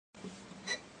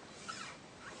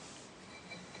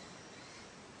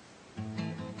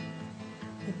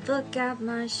Look at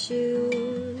my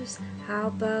shoes, how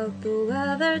about the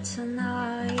weather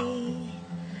tonight?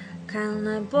 Can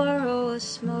I borrow a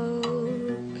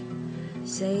smoke?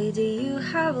 Say, do you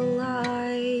have a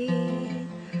light?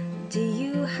 Do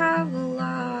you have a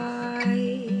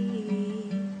light?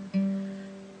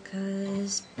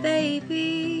 'Cause baby,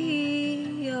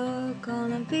 you're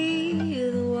gonna be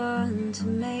the one to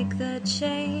make the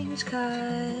change.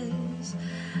 'Cause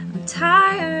I'm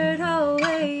tired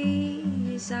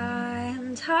always, I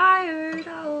am tired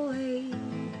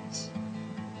always.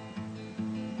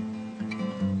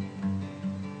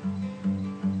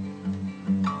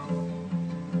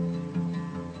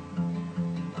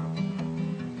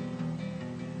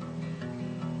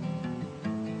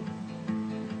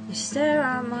 You stare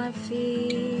at my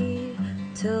feet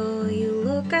till you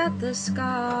look at the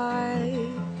sky.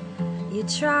 You're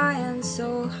trying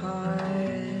so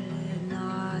hard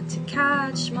not to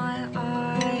catch my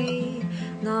eye,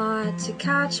 not to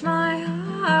catch my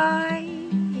eye.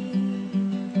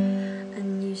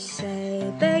 And you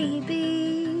say, baby,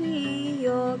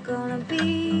 you're gonna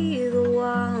be the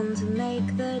one to make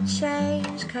the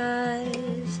change.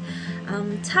 'Cause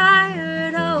I'm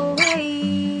tired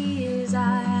always,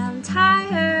 I am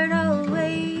tired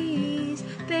always.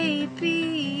 Baby,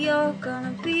 you're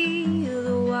gonna be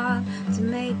the one to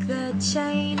make the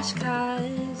change.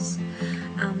 'Cause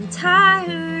I'm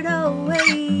tired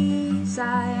always,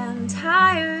 I am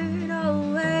tired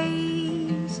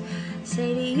always. Say,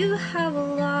 do you have a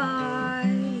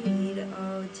light?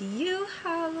 Oh, do you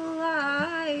have a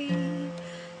light?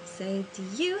 Say, do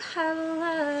you have a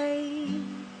light?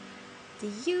 Do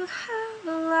you have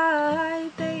a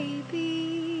light, baby?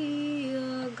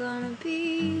 You're gonna be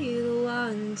the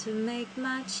one to make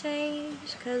my change.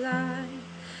 'Cause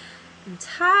I'm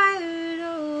tired